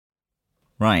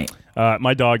Right.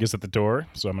 My dog is at the door,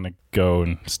 so I'm going to go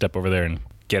and step over there and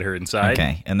get her inside.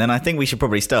 Okay. And then I think we should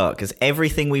probably start, because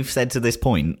everything we've said to this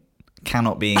point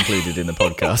cannot be included in the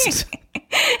podcast.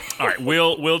 All right,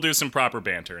 we'll do some proper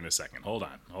banter in a second. Hold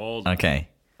on. Okay.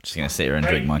 Just going to sit here and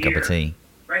drink my cup of tea.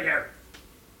 Right here.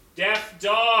 Deaf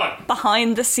dog!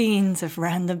 Behind the scenes of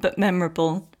Random But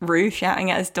Memorable, Rue shouting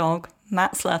at his dog,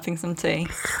 Matt slurping some tea.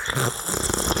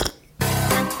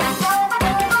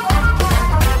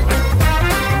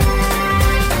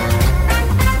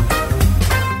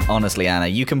 Honestly, Anna,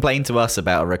 you complain to us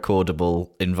about a recordable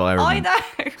environment.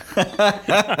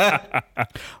 I know!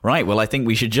 Right, well, I think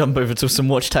we should jump over to some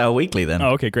Watchtower Weekly then.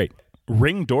 Oh, okay, great.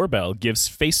 Ring Doorbell gives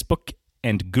Facebook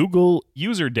and Google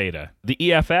user data.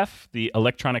 The EFF, the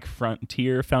Electronic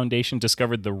Frontier Foundation,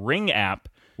 discovered the Ring app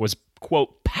was,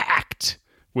 quote, packed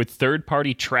with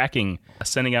third-party tracking,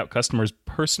 sending out customers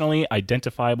personally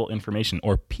identifiable information,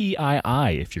 or PII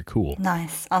if you're cool.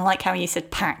 Nice. I like how you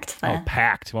said packed there. Oh,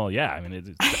 packed. Well, yeah. I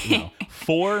mean,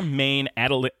 four main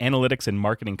analytics and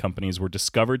marketing companies were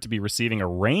discovered to be receiving a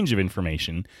range of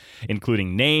information,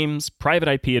 including names, private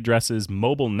IP addresses,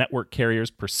 mobile network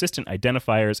carriers, persistent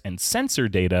identifiers, and sensor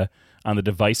data on the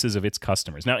devices of its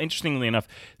customers. Now, interestingly enough,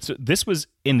 so this was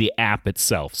in the app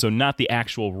itself, so not the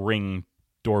actual Ring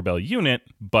doorbell unit,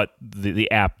 but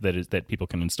the app that people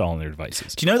can install on their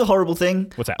devices. Do you know the horrible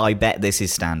thing? What's that? I bet this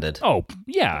is standard. Oh,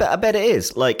 yeah. I bet it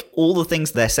is. Like, all the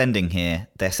things they're sending here,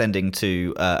 they're sending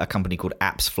to a company called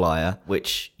AppsFlyer,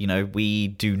 which, we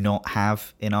do not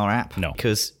have in our app. No.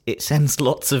 Because it sends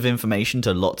lots of information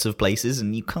to lots of places,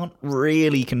 and you can't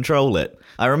really control it.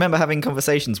 I remember having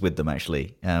conversations with them,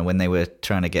 actually, when they were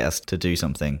trying to get us to do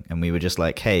something, and we were just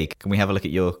like, hey, can we have a look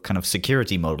at your kind of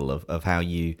security model of how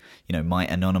you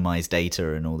might anonymize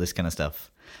data and all this kind of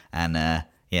stuff? And the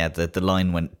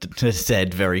line went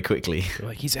dead very quickly. They're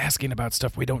like, he's asking about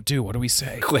stuff we don't do. What do we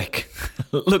say? Quick,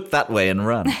 look that way and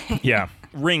run. Yeah.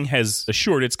 Ring has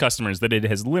assured its customers that it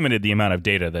has limited the amount of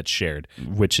data that's shared,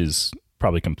 which is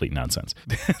probably complete nonsense.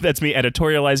 That's me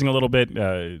editorializing a little bit,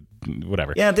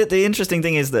 whatever. Yeah, the interesting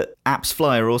thing is that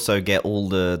AppsFlyer also get all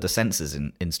the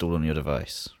sensors installed on your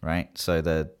device, right? So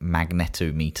the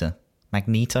magnetometer?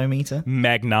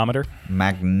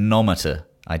 Magnometer.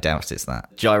 I doubt it's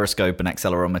that. Gyroscope and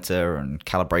accelerometer and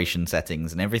calibration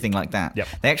settings and everything like that. Yep.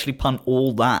 They actually punt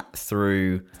all that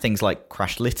through things like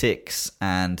Crashlytics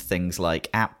and things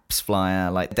like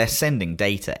AppsFlyer. Like, they're sending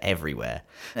data everywhere.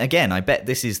 Again, I bet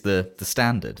this is the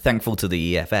standard. Thankful to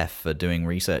the EFF for doing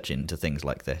research into things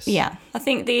like this. Yeah, I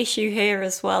think the issue here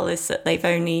as well is that they've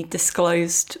only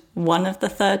disclosed one of the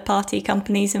third-party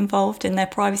companies involved in their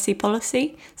privacy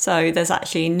policy. So there's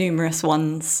actually numerous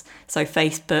ones. So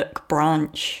Facebook,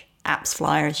 Branch,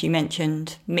 AppsFlyer, as you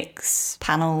mentioned,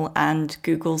 Mixpanel, and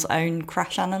Google's own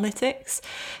Crash Analytics.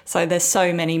 So there's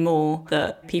so many more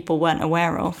that people weren't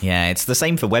aware of. Yeah, it's the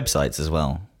same for websites as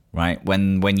well, right?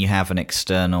 When you have an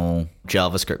external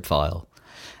JavaScript file,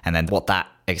 and then what that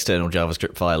external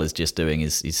JavaScript file is just doing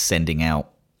is sending out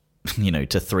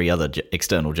to three other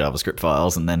external JavaScript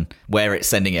files, and then where it's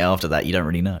sending it after that, you don't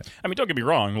really know. I mean, don't get me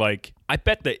wrong. Like, I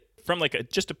bet that from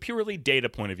just a purely data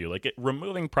point of view,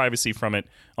 removing privacy from it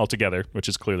altogether, which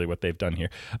is clearly what they've done here,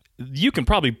 you can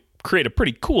probably create a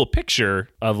pretty cool picture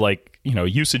of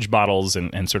usage models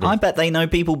and sort of. I bet they know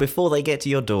people before they get to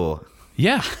your door.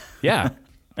 Yeah.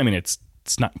 I mean, it's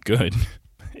not good.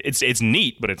 It's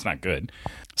neat, but it's not good.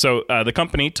 So the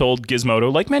company told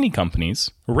Gizmodo, like many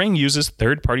companies, Ring uses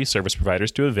third-party service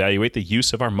providers to evaluate the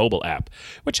use of our mobile app,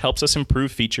 which helps us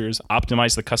improve features,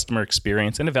 optimize the customer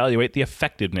experience, and evaluate the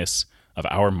effectiveness of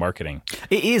our marketing.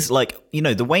 It is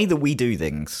the way that we do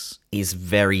things is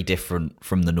very different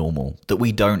from the normal, that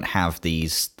we don't have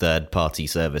these third-party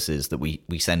services that we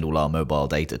send all our mobile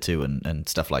data to and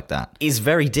stuff like that. It's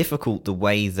very difficult the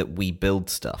way that we build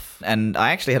stuff. And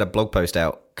I actually had a blog post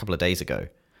out a couple of days ago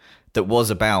that was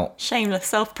about... Shameless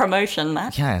self-promotion,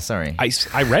 Matt. Yeah, sorry.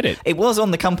 I read it. It was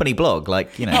on the company blog, Oh,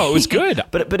 it was good.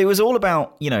 But it was all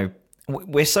about,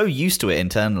 we're so used to it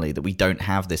internally that we don't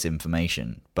have this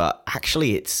information. But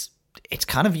actually, it's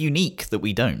kind of unique that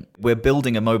we don't. We're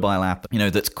building a mobile app,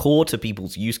 that's core to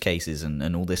people's use cases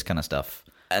and all this kind of stuff.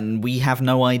 And we have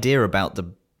no idea about the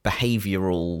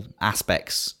behavioral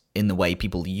aspects in the way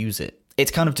people use it. It's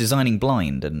kind of designing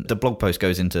blind, and the blog post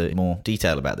goes into more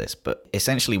detail about this, but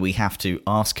essentially we have to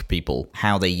ask people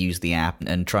how they use the app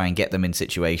and try and get them in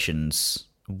situations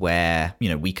where,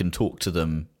 we can talk to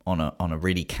them on a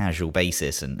really casual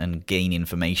basis and gain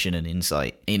information and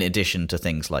insight, in addition to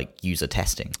things like user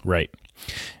testing. Right.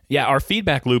 Yeah, our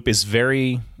feedback loop is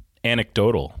very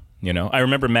anecdotal. You know, I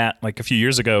remember, Matt, like a few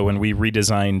years ago when we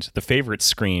redesigned the favorite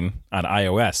screen on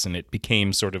iOS, and it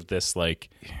became sort of this, like,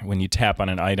 when you tap on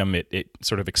an item, it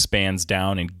sort of expands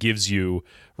down and gives you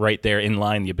right there in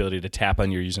line the ability to tap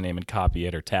on your username and copy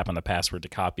it, or tap on the password to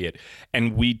copy it.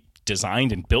 And we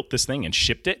designed and built this thing and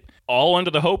shipped it all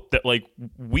under the hope that, like,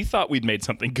 we thought we'd made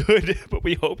something good, but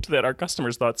we hoped that our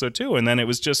customers thought so too. And then it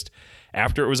was just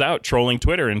after it was out, trolling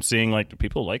Twitter and seeing, like, do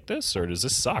people like this or does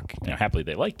this suck? You know, happily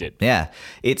they liked it. Yeah,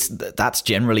 that's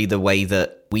generally the way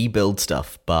that we build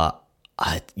stuff, but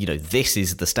this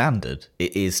is the standard.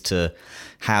 It is to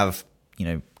have,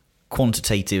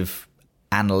 quantitative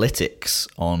analytics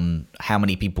on how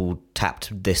many people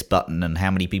tapped this button and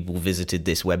how many people visited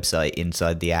this website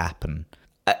inside the app. And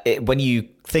when you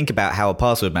think about how a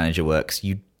password manager works,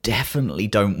 you definitely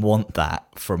don't want that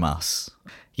from us.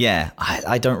 Yeah,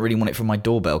 I don't really want it from my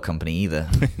doorbell company either.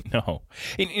 No.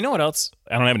 You know what else?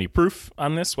 I don't have any proof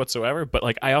on this whatsoever, but,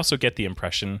 like, I also get the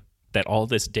impression that all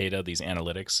this data, these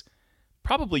analytics,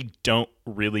 probably don't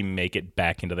really make it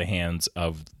back into the hands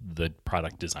of the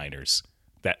product designers.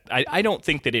 That I don't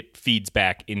think that it feeds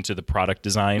back into the product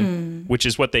design, which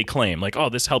is what they claim. Like, oh,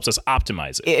 this helps us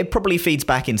optimize it. It probably feeds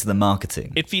back into the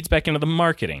marketing. It feeds back into the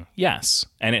marketing, yes.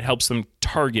 And it helps them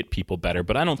target people better,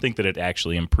 but I don't think that it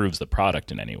actually improves the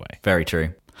product in any way. Very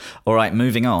true. All right,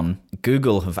 moving on.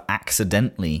 Google have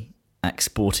accidentally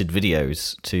exported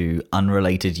videos to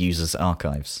unrelated users'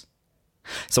 archives.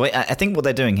 So I think what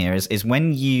they're doing here is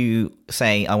when you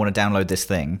say, I want to download this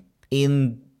thing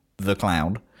in the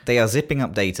cloud, they are zipping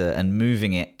up data and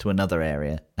moving it to another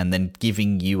area and then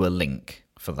giving you a link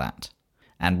for that.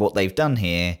 And what they've done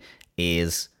here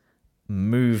is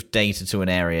moved data to an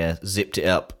area, zipped it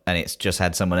up, and it's just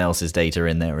had someone else's data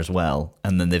in there as well,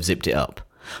 and then they've zipped it up.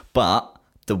 But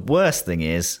the worst thing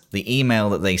is the email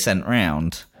that they sent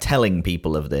round telling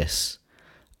people of this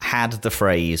had the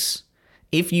phrase,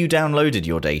 if you downloaded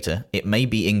your data, it may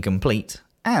be incomplete,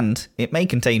 and it may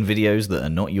contain videos that are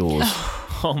not yours.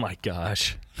 Oh my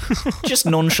gosh. Just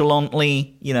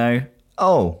nonchalantly,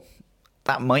 oh,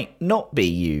 that might not be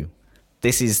you.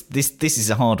 This is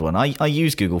a hard one. I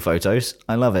use Google Photos.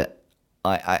 I love it.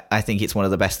 I think it's one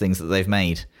of the best things that they've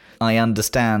made. I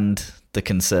understand the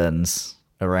concerns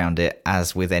around it,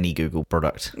 as with any Google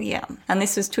product. Yeah, and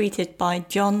this was tweeted by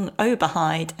John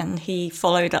Oberheide, and he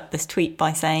followed up this tweet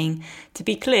by saying, to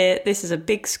be clear, this is a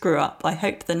big screw up. I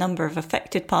hope the number of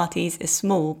affected parties is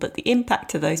small, but the impact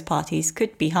to those parties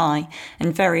could be high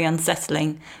and very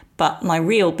unsettling. But my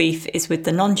real beef is with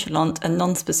the nonchalant and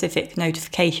non-specific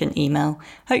notification email.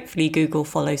 Hopefully Google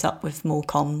follows up with more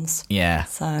comms. Yeah.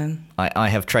 So I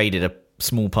have traded a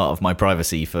small part of my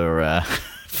privacy for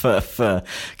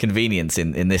convenience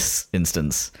in this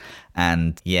instance.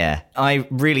 And yeah, I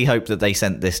really hope that they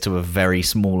sent this to a very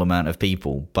small amount of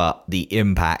people, but the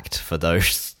impact for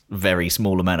those very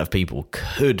small amount of people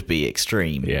could be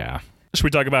extreme. Yeah. Should we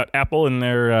talk about Apple and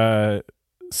their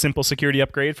simple security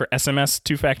upgrade for SMS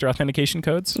two-factor authentication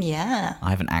codes? Yeah.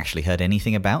 I haven't actually heard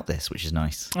anything about this, which is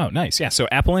nice. Oh, nice. Yeah. So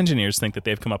Apple engineers think that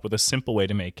they've come up with a simple way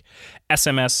to make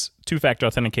SMS two-factor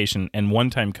authentication and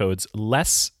one-time codes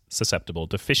less susceptible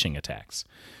to phishing attacks.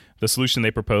 The solution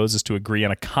they propose is to agree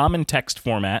on a common text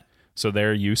format so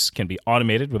their use can be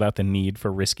automated without the need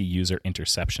for risky user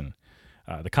interception.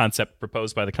 The concept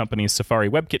proposed by the company's Safari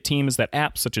WebKit team is that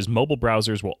apps such as mobile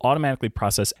browsers will automatically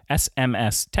process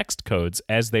SMS text codes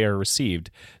as they are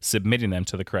received, submitting them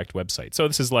to the correct website. So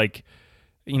this is like,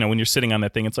 when you're sitting on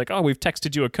that thing, it's like, oh, we've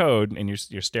texted you a code, and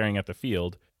you're staring at the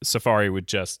field. Safari would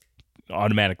just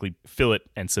automatically fill it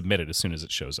and submit it as soon as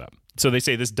it shows up. So they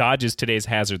say this dodges today's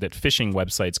hazard that phishing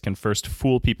websites can first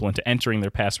fool people into entering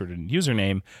their password and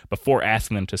username before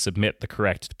asking them to submit the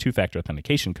correct two-factor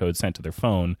authentication code sent to their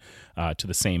phone to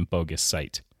the same bogus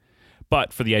site.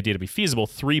 But for the idea to be feasible,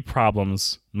 3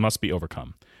 problems must be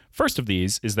overcome. First of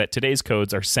these is that today's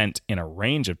codes are sent in a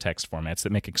range of text formats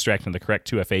that make extracting the correct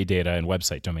 2FA data and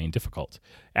website domain difficult.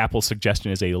 Apple's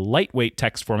suggestion is a lightweight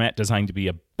text format designed to be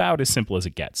about as simple as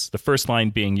it gets, the first line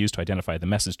being used to identify the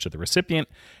message to the recipient,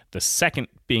 the second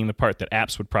being the part that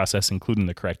apps would process, including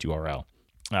the correct URL.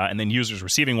 And then users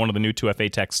receiving one of the new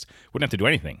 2FA texts wouldn't have to do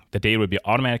anything. The data would be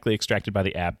automatically extracted by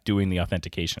the app doing the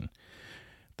authentication.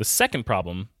 The second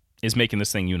problem is making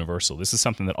this thing universal. This is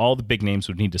something that all the big names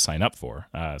would need to sign up for.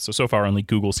 So far, only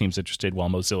Google seems interested, while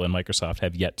Mozilla and Microsoft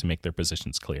have yet to make their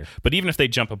positions clear. But even if they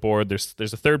jump aboard,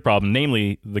 there's a third problem,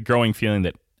 namely the growing feeling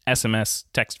that SMS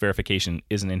text verification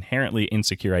is an inherently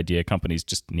insecure idea companies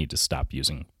just need to stop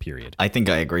using, period. I think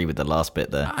I agree with the last bit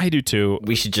there. I do too.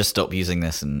 We should just stop using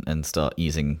this and start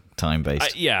using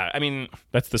time-based. I mean,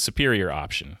 that's the superior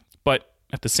option. But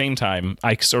at the same time,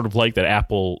 I sort of like that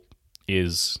Apple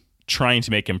is trying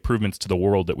to make improvements to the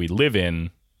world that we live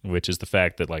in, which is the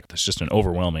fact that like there's just an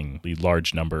overwhelmingly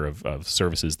large number of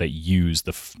services that use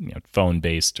the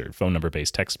phone-based or phone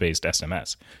number-based, text-based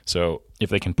SMS. So if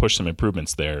they can push some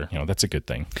improvements there, that's a good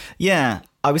thing. Yeah.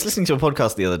 I was listening to a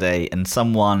podcast the other day and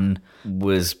someone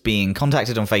was being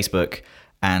contacted on Facebook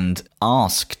and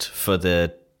asked for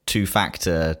the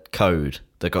two-factor code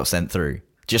that got sent through.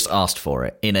 Just asked for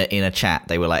it in a chat.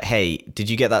 They were like, hey, did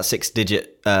you get that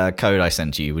 6-digit code I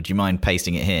sent you? Would you mind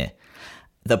pasting it here?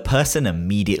 The person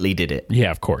immediately did it.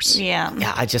 Yeah, of course. Yeah.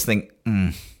 Yeah, I just think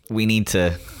we need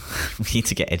to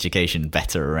get education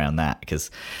better around that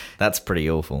because that's pretty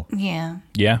awful. Yeah.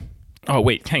 Yeah. Oh,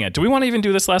 wait, hang on. Do we want to even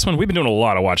do this last one? We've been doing a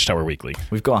lot of Watchtower Weekly.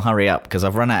 We've got to hurry up because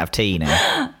I've run out of tea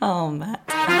now. Oh, Matt.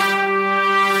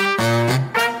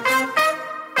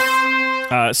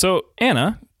 So,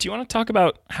 Anna, do you want to talk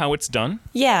about how it's done?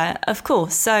 Yeah, of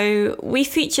course. So we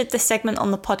featured this segment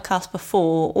on the podcast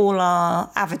before. All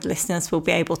our avid listeners will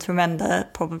be able to remember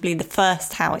probably the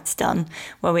first How It's Done,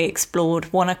 where we explored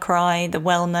WannaCry, the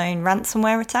well-known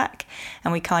ransomware attack,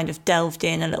 and we kind of delved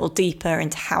in a little deeper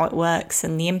into how it works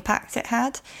and the impact it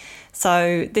had.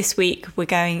 So this week we're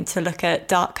going to look at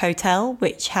Dark Hotel,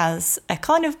 which has a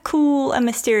kind of cool and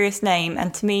mysterious name,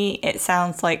 and to me it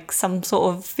sounds like some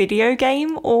sort of video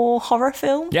game or horror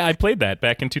film. Yeah, I played that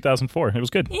back in 2004. It was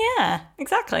good. Yeah,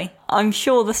 exactly. I'm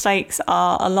sure the stakes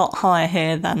are a lot higher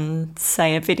here than,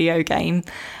 say, a video game.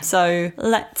 So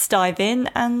let's dive in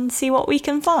and see what we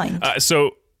can find.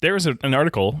 So there was an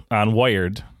article on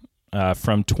Wired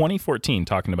from 2014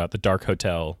 talking about the Dark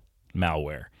Hotel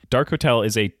malware. Dark Hotel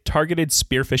is a targeted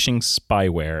spearphishing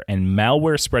spyware and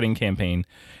malware spreading campaign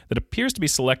that appears to be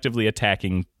selectively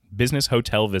attacking business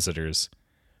hotel visitors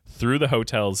through the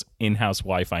hotel's in-house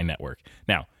Wi-Fi network.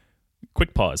 Now,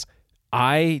 quick pause.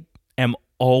 I am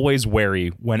always wary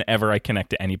whenever I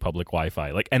connect to any public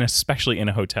Wi-Fi, and especially in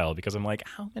a hotel, because I'm like,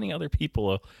 how many other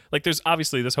people? There's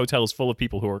obviously this hotel is full of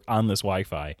people who are on this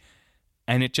Wi-Fi,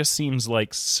 and it just seems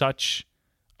like such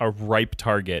a ripe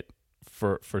target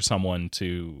for someone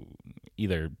to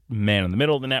either man in the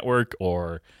middle of the network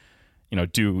or,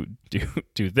 do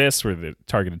this where the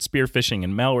targeted spear phishing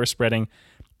and malware spreading.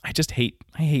 I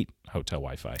hate hotel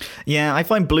Wi-Fi. Yeah, I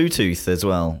find Bluetooth as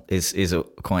well is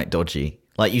quite dodgy.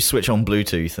 Like you switch on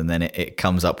Bluetooth and then it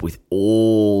comes up with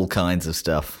all kinds of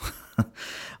stuff.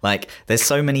 Like there's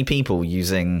so many people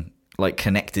using like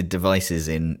connected devices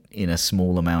in a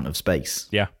small amount of space.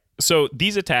 Yeah. So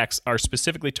these attacks are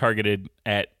specifically targeted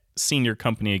at senior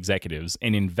company executives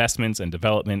in investments and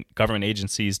development, government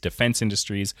agencies, defense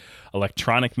industries,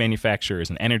 electronic manufacturers,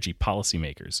 and energy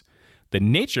policymakers. The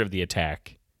nature of the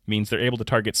attack means they're able to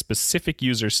target specific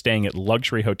users staying at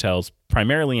luxury hotels,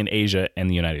 primarily in Asia and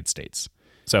the United States.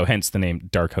 So hence the name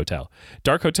Dark Hotel.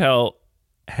 Dark Hotel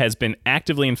has been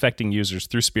actively infecting users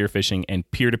through spear phishing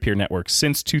and peer-to-peer networks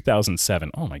since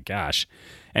 2007. Oh my gosh.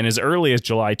 And as early as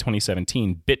July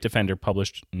 2017, Bitdefender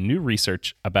published new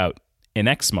research about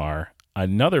Inexmar,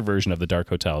 another version of the Dark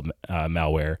Hotel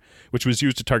malware, which was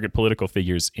used to target political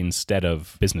figures instead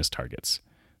of business targets.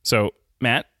 So,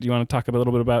 Matt, do you want to talk a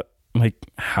little bit about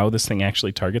how this thing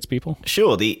actually targets people?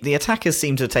 Sure. The attackers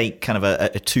seem to take kind of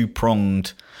a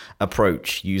two-pronged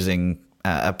approach using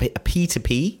a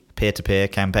P2P, peer-to-peer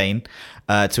campaign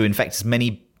to infect as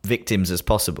many victims as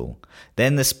possible.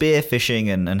 Then the spear phishing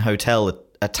and hotel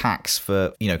attacks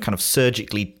for, kind of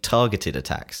surgically targeted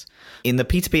attacks. In the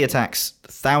P2P attacks,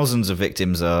 thousands of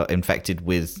victims are infected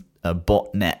with a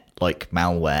botnet-like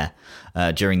malware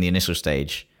during the initial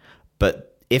stage.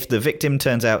 But if the victim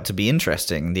turns out to be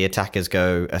interesting, the attackers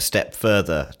go a step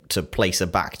further to place a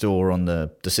backdoor on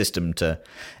the system to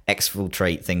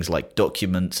exfiltrate things like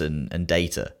documents and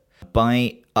data.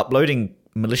 By uploading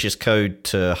malicious code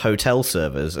to hotel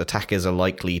servers, attackers are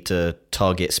likely to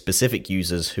target specific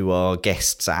users who are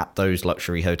guests at those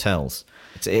luxury hotels.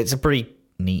 It's a pretty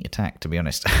neat attack, to be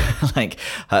honest.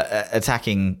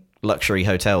 Attacking luxury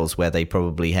hotels where they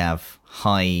probably have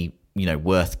high,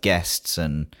 worth guests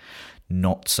and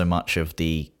not so much of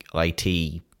the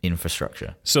IT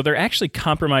infrastructure. So they're actually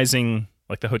compromising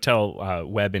the hotel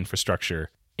web infrastructure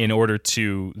in order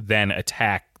to then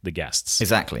attack the guests.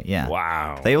 Exactly, yeah.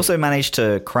 Wow. They also managed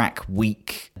to crack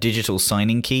weak digital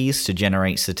signing keys to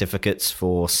generate certificates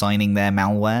for signing their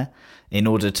malware in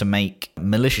order to make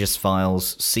malicious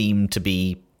files seem to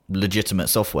be legitimate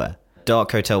software.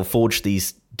 Dark Hotel forged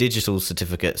these digital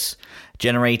certificates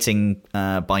generated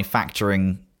by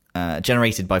factoring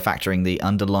the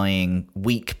underlying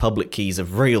weak public keys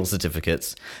of real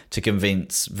certificates to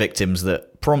convince victims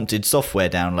that prompted software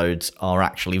downloads are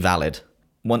actually valid.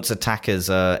 Once attackers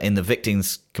are in the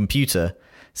victim's computer,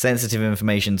 sensitive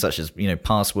information such as,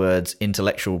 passwords,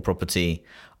 intellectual property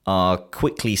are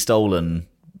quickly stolen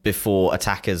before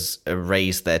attackers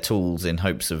raise their tools in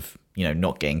hopes of,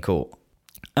 not getting caught.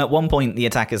 At one point, the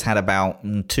attackers had about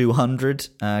 200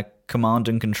 command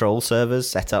and control servers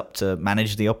set up to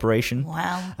manage the operation.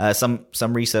 Wow.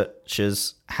 Some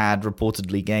researchers had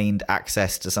reportedly gained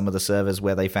access to some of the servers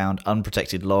where they found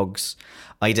unprotected logs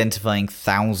identifying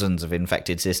thousands of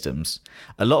infected systems.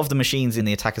 A lot of the machines in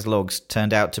the attackers' logs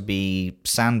turned out to be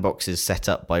sandboxes set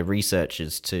up by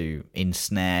researchers to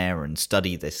ensnare and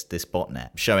study this botnet,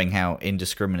 showing how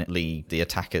indiscriminately the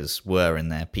attackers were in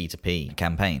their P2P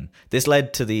campaign. This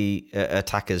led to the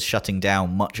attackers shutting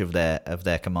down much of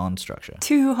their command structure.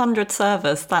 200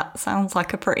 servers, that sounds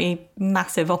like a pretty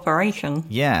massive operation.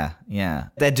 Yeah.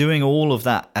 They're doing all of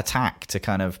that attack to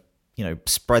kind of,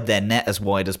 spread their net as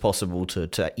wide as possible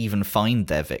to even find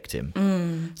their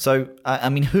victim. So, I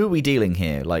mean, who are we dealing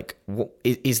here? Like,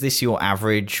 is this your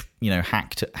average,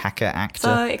 hacker actor?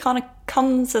 So it kind of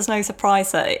comes as no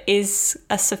surprise that it is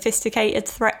a sophisticated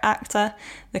threat actor.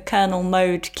 The kernel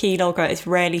mode keylogger is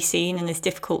rarely seen and is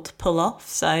difficult to pull off.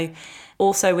 So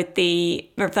also with the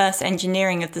reverse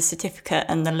engineering of the certificate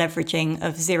and the leveraging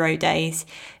of 0 days,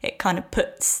 it kind of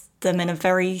puts them in a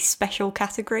very special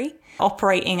category,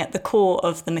 operating at the core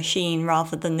of the machine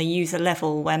rather than the user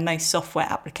level where most software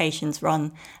applications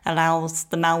run, allows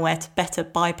the malware to better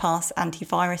bypass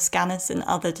antivirus scanners and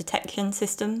other detection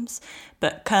systems.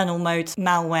 But kernel mode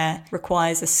malware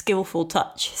requires a skillful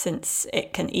touch since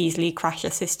it can easily crash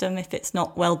a system if it's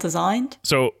not well designed.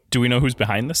 So do we know who's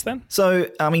behind this then?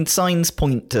 So, I mean, signs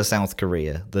point to South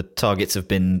Korea. The targets have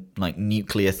been like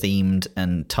nuclear themed,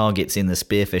 and targets in the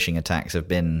spear phishing attacks have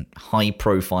been high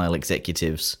profile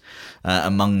executives.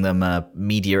 Among them a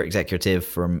media executive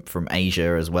from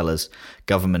Asia, as well as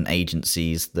government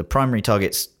agencies. The primary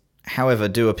targets, however,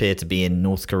 do appear to be in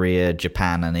North Korea,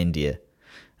 Japan, and India.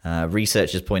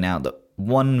 Researchers point out that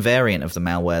one variant of the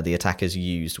malware the attackers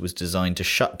used was designed to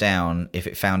shut down if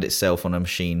it found itself on a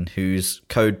machine whose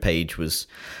code page was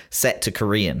set to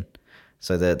Korean.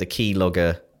 So the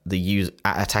keylogger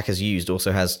attackers used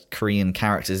also has Korean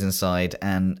characters inside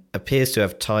and appears to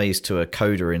have ties to a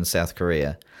coder in South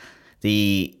Korea.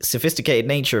 The sophisticated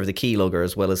nature of the keylogger,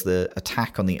 as well as the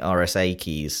attack on the RSA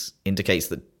keys, indicates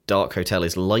that Dark Hotel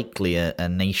is likely a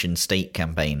nation-state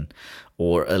campaign,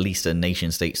 or at least a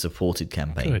nation-state supported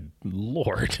campaign. Good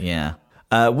Lord. Yeah.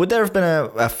 Would there have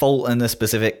been a fault in the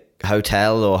specific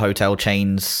hotel or hotel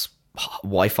chain's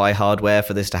Wi-Fi hardware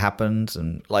for this to happen?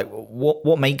 And like,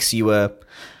 what makes you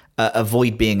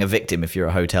avoid being a victim if you're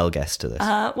a hotel guest to this?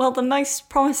 Well, the most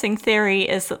promising theory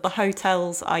is that the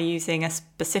hotels are using a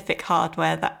specific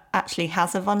hardware that actually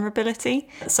has a vulnerability.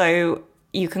 So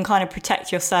you can kind of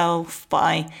protect yourself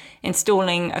by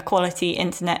installing a quality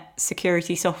internet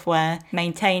security software,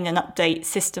 maintain and update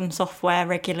system software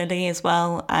regularly as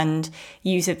well, and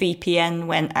use a VPN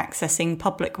when accessing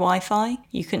public Wi-Fi.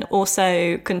 You can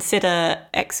also consider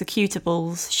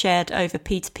executables shared over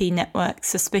P2P networks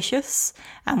suspicious,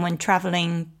 and when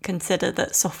traveling, consider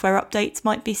that software updates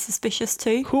might be suspicious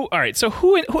too. Who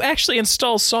actually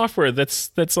installs software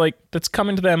that's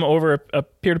coming to them over a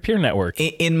peer-to-peer network?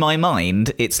 In my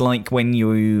mind, it's like when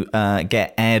you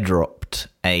get airdropped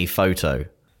a photo.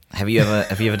 Have you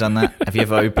ever done that? Have you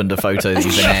ever opened a photo that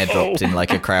you've been airdropped in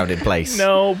like a crowded place?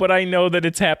 No, but I know that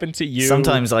it's happened to you.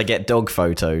 Sometimes I get dog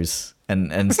photos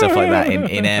and stuff like that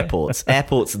in airports.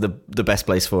 Airports are the best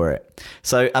place for it.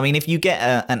 So, I mean, if you get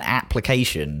an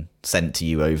application sent to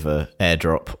you over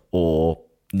airdrop or,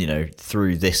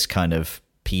 through this kind of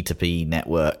P2P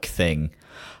network thing,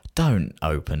 don't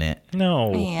open it.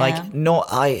 No.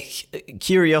 Yeah.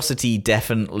 Curiosity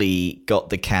definitely got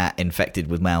the cat infected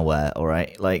with malware, all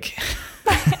right? Like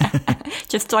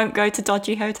Just don't go to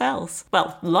dodgy hotels.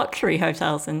 Well, luxury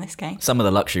hotels in this case. some of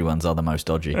the luxury ones are the most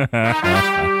dodgy. All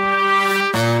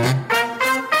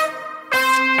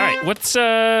right, what's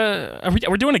are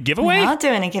we doing a giveaway? We are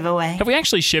doing a giveaway. Have we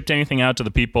actually shipped anything out to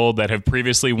the people that have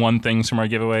previously won things from our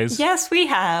giveaways? Yes, we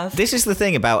have. This is the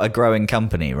thing about a growing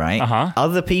company, right? Uh-huh.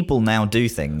 Other people now do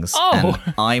things, Oh.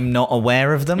 and I'm not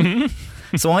aware of them.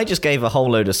 So I just gave a whole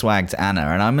load of swag to Anna,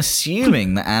 and I'm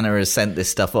assuming that Anna has sent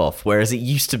this stuff off, whereas it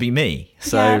used to be me.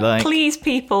 So, please,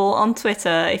 people on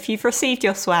Twitter, if you've received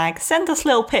your swag, send us a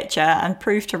little picture and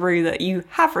prove to Rue that you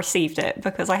have received it,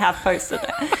 because I have posted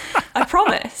it. I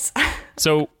promise.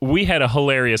 So we had a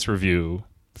hilarious review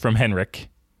from Henrik,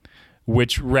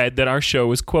 which read that our show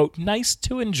is, quote, nice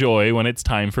to enjoy when it's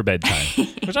time for bedtime,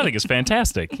 which I think is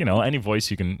fantastic. Any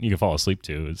voice you can fall asleep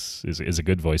to is a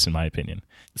good voice, in my opinion.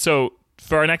 So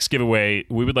for our next giveaway,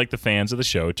 we would like the fans of the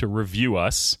show to review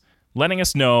us letting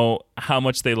us know how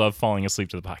much they love falling asleep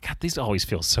to the podcast. God, these always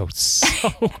feel so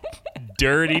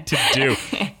dirty to do.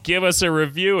 Give us a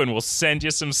review and we'll send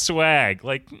you some swag.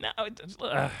 Like,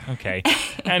 no, okay.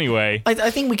 Anyway.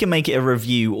 I think we can make it a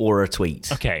review or a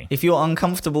tweet. Okay. If you're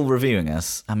uncomfortable reviewing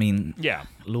us, I mean, yeah,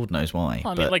 Lord knows why.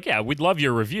 I mean, like, yeah, we'd love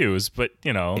your reviews, but,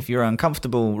 you know. If you're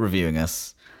uncomfortable reviewing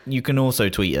us, you can also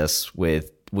tweet us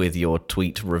with your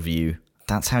tweet review.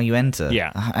 That's how you enter.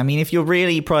 Yeah. I mean, if you're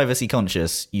really privacy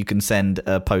conscious, you can send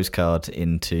a postcard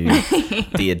into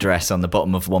the address on the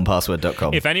bottom of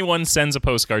onepassword.com. If anyone sends a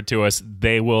postcard to us,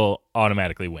 they will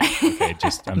automatically win. Okay, I'm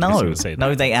just going to say that.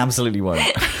 No, they absolutely won't.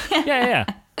 Yeah.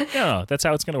 No, that's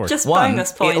how it's going to work. Just One,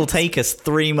 bonus points. it'll take us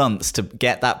 3 months to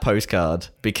get that postcard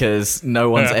because no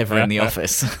one's ever in the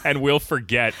office. And we'll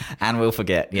forget. And we'll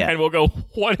forget, yeah. And we'll go,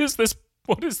 what is this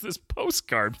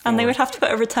postcard for? And they would have to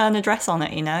put a return address on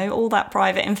it, all that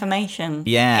private information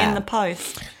in the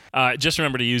post. Just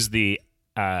remember to use the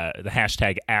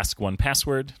hashtag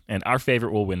 #AskOnePassword, and our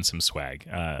favorite will win some swag.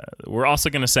 We're also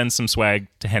going to send some swag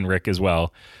to Henrik as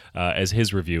well, as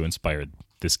his review inspired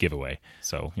this giveaway.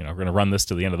 So, we're going to run this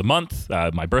to the end of the month,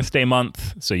 my birthday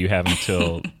month, so you have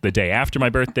until the day after my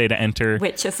birthday to enter.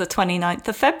 Which is the 29th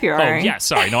of February. Oh, yeah,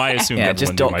 sorry. No, I assumed Yeah,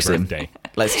 everyone just knew my dox him. birthday.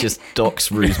 Let's just dox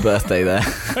Rue's birthday there.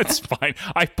 That's fine.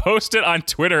 I post it on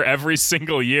Twitter every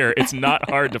single year. It's not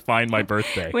hard to find my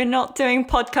birthday. We're not doing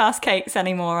podcast cakes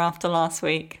anymore after last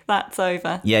week. That's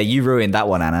over. Yeah, you ruined that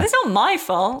one, Anna. It's not my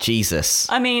fault. Jesus.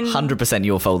 I mean... 100%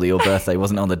 your fault that your birthday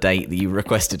wasn't on the date that you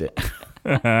requested it.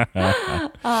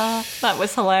 That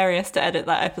was hilarious to edit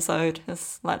that episode.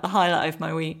 It's like the highlight of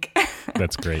my week.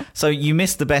 That's great. So you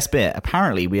missed the best bit.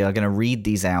 Apparently, we are going to read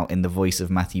these out in the voice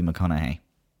of Matthew McConaughey.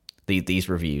 These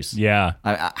reviews. Yeah.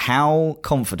 How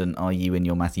confident are you in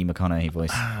your Matthew McConaughey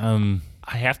voice? I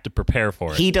have to prepare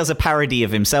for it. He does a parody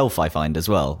of himself, I find, as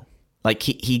well. Like,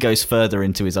 he goes further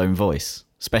into his own voice,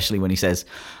 especially when he says,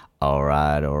 all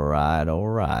right. Oh,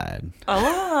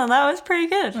 that was pretty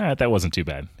good. That wasn't too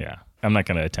bad. Yeah. I'm not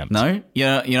going to attempt. No? You're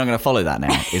not going to follow that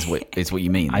now, is what you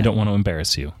mean. I don't want to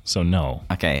embarrass you, so no.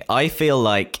 Okay, I feel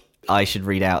like I should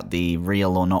read out the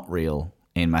real or not real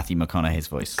in Matthew McConaughey's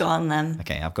voice. Go on, then.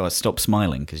 Okay, I've got to stop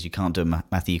smiling because you can't do a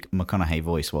Matthew McConaughey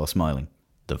voice while smiling.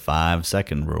 The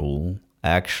 5-second rule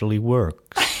actually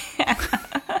works.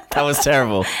 That was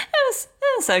terrible.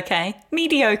 It was okay.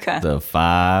 Mediocre. The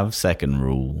 5-second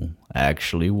rule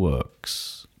actually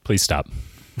works. Please stop.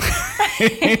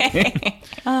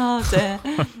 Oh, dear.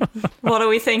 What are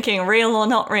we thinking? Real or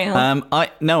not real?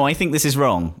 I think this is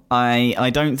wrong.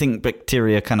 I don't think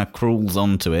bacteria kind of crawls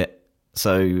onto it.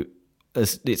 So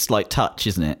it's like touch,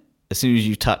 isn't it? As soon as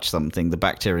you touch something, the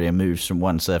bacteria moves from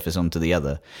one surface onto the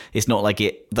other. It's not like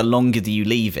the longer that you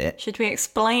leave it. Should we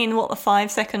explain what the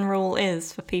 5-second rule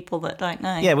is for people that don't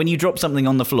know? Yeah, when you drop something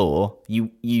on the floor, you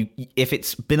if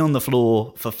it's been on the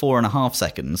floor for 4.5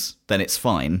 seconds, then it's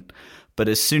fine. But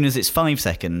as soon as it's 5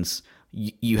 seconds,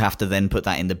 you have to then put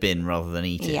that in the bin rather than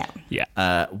eat it.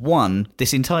 Yeah.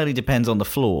 This entirely depends on the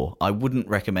floor. I wouldn't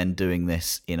recommend doing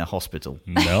this in a hospital.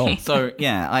 No. So,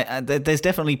 yeah, there's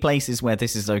definitely places where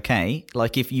this is okay.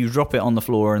 Like if you drop it on the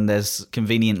floor and there's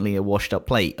conveniently a washed up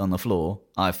plate on the floor,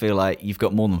 I feel like you've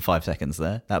got more than 5 seconds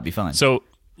there. That'd be fine. So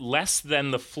less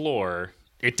than the floor,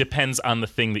 it depends on the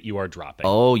thing that you are dropping.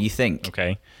 Oh, you think?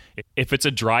 Okay. If it's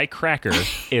a dry cracker,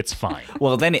 it's fine.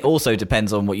 Well, then it also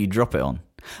depends on what you drop it on.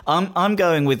 I'm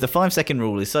going with the 5-second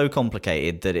rule is so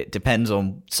complicated that it depends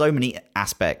on so many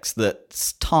aspects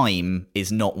that time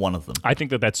is not one of them. I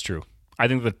think that's true. I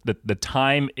think that the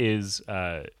time has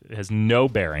no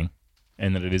bearing,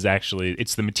 and that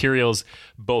it's the materials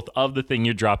both of the thing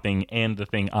you're dropping and the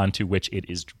thing onto which it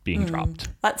is being dropped.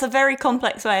 That's a very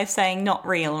complex way of saying not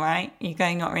real, right? You're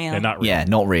going not real. They're not real. Yeah,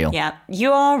 not real. Yeah,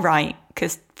 you are right,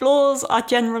 because floors are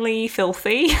generally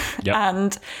filthy. Yep.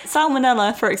 And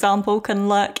salmonella, for example, can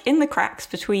lurk in the cracks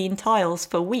between tiles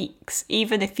for weeks,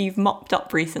 even if you've mopped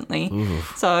up recently. Ooh.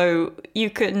 So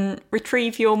you can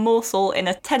retrieve your morsel in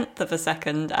 1/10 of a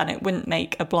second and it wouldn't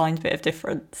make a blind bit of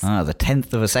difference. The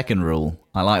 1/10 of a second rule.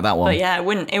 I like that one. But yeah, it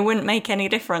wouldn't make any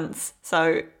difference.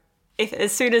 So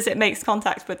as soon as it makes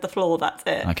contact with the floor, that's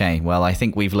it. Okay, well, I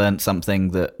think we've learnt something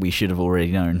that we should have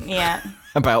already known. Yeah.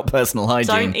 About personal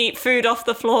hygiene. Don't eat food off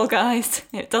the floor, guys.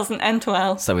 It doesn't end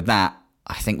well. So with that,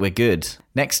 I think we're good.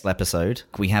 Next episode,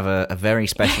 we have a very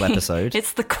special episode.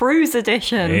 It's the cruise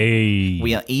edition. Hey.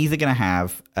 We are either going to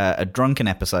have a drunken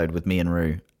episode with me and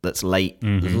Rue, that's late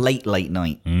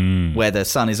night, where the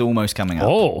sun is almost coming up.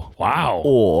 Oh, wow.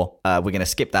 Or we're going to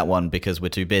skip that one because we're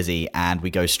too busy, and we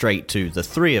go straight to the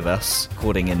three of us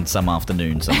recording in some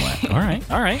afternoon somewhere.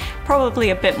 All right. Probably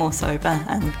a bit more sober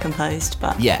and composed,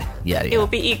 but Yeah. it will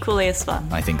be equally as fun.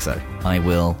 I think so. I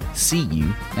will see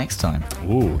you next time.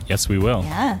 Ooh, yes, we will.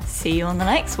 Yeah, see you on the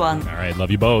next one. All right,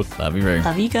 love you both. Love you, Roo.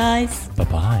 Love you guys.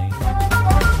 Bye-bye.